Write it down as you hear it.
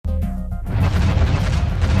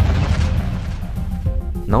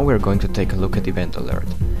Now we're going to take a look at EventAlert.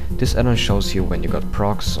 This add-on shows you when you got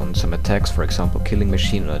procs on some attacks, for example killing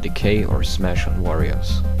machine on a decay or smash on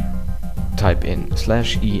warriors. Type in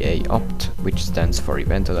 /EAOpt, which stands for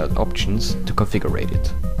EventAlert options, to configure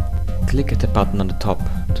it. Click at the button on the top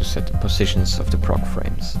to set the positions of the proc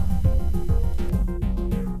frames.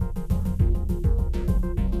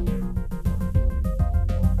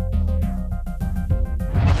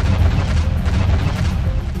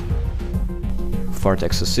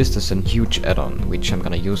 ForteXorcist is a huge add-on, which I'm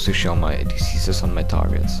gonna use to show my diseases on my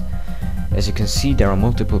targets. As you can see, there are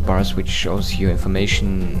multiple bars which shows you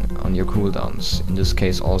information on your cooldowns, in this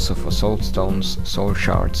case also for soul stones, soul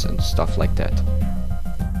shards and stuff like that.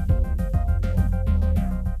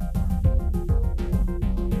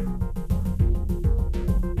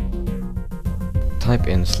 Type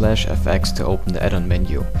in /FX to open the add-on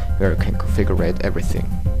menu, where you can configure everything.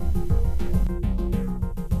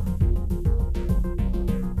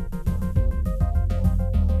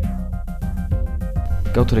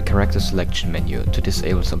 Go to the character selection menu to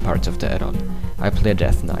disable some parts of the add-on. I play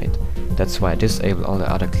Death Knight, that's why I disable all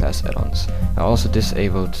the other class add-ons. I also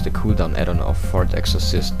disabled the cooldown add-on of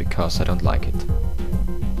ForteXorcist because I don't like it.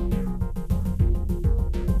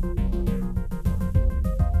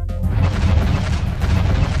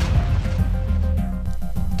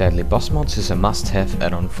 DeadlyBossmods is a must-have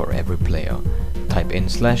add-on for every player. Type in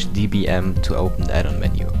 /dbm to open the add-on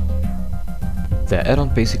menu. The add-on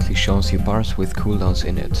basically shows you bars with cooldowns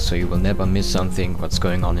in it, so you will never miss something what's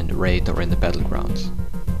going on in the raid or in the battlegrounds.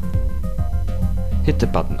 Hit the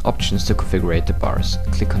button Options to configure the bars.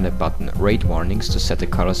 Click on the button Raid Warnings to set the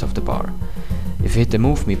colors of the bar. If you hit the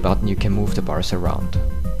Move Me button, you can move the bars around.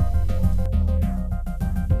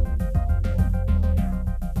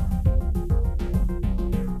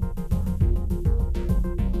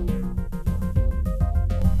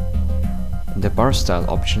 In the bar style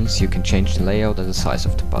options, you can change the layout and the size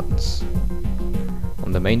of the buttons.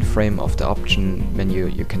 On the main frame of the option menu,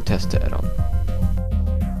 you can test the add-on.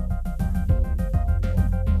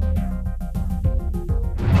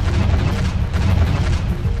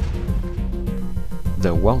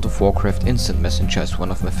 The World of Warcraft Instant Messenger is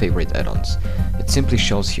one of my favorite add-ons. It simply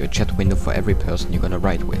shows you a chat window for every person you're gonna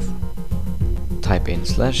write with. Type in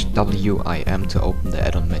 /WIM to open the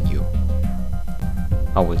add-on menu.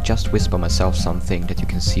 I will just whisper myself something that you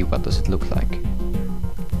can see what does it look like.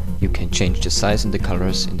 You can change the size and the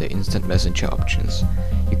colors in the Instant Messenger options.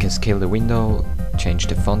 You can scale the window, change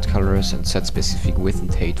the font colors and set specific width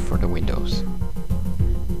and height for the windows.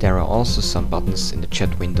 There are also some buttons in the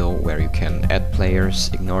chat window where you can add players,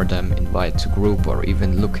 ignore them, invite to group or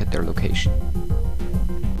even look at their location.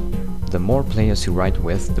 The more players you write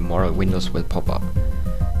with, the more windows will pop up.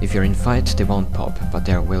 If you're in fight, they won't pop, but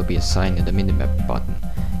there will be a sign in the minimap button.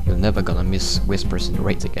 You're never gonna miss whispers in the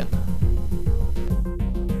raids again.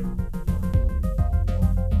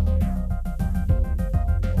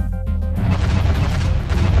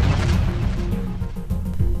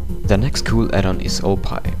 The next cool add-on is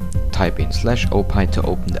Opie. Type in /Opie to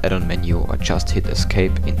open the add-on menu or just hit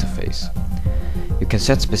Escape Interface. You can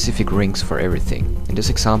set specific rings for everything. In this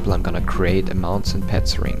example I'm gonna create a mounts and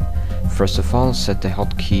pets ring. First of all, set the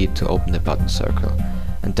hotkey to open the button circle,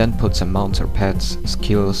 and then put some mounts or pets,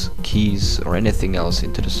 skills, keys or anything else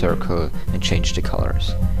into the circle and change the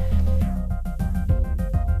colors.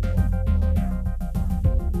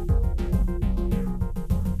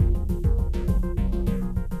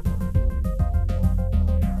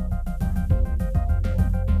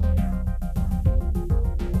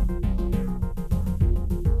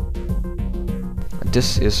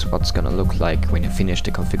 This is what's gonna look like when you finish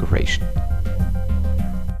the configuration.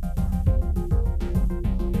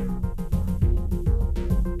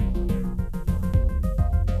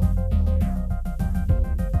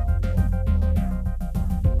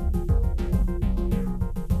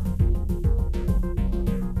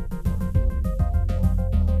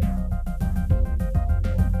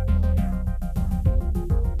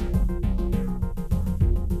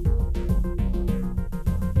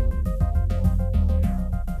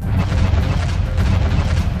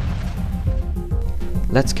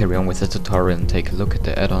 Let's carry on with the tutorial and take a look at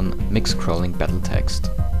the add-on MikScrollingBattleText.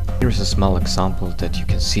 Here is a small example that you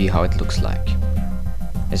can see how it looks like.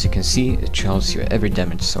 As you can see, it shows you every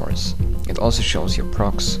damage source. It also shows your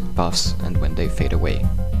procs, buffs and when they fade away.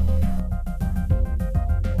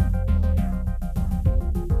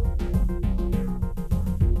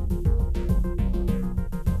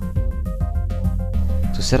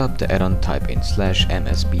 To set up the add-on, type in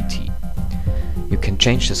 /msbt. You can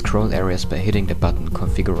change the scroll areas by hitting the button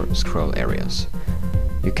Configure Scroll Areas.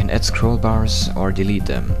 You can add scroll bars or delete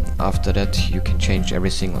them. After that you can change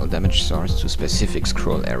every single damage source to specific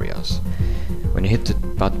scroll areas. When you hit the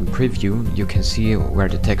button preview, you can see where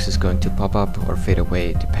the text is going to pop up or fade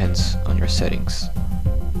away, depends on your settings.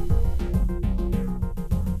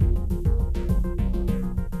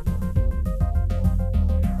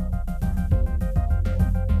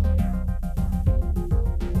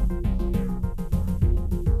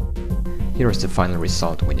 Here is the final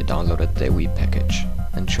result when you downloaded the WE package.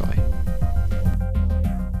 Enjoy!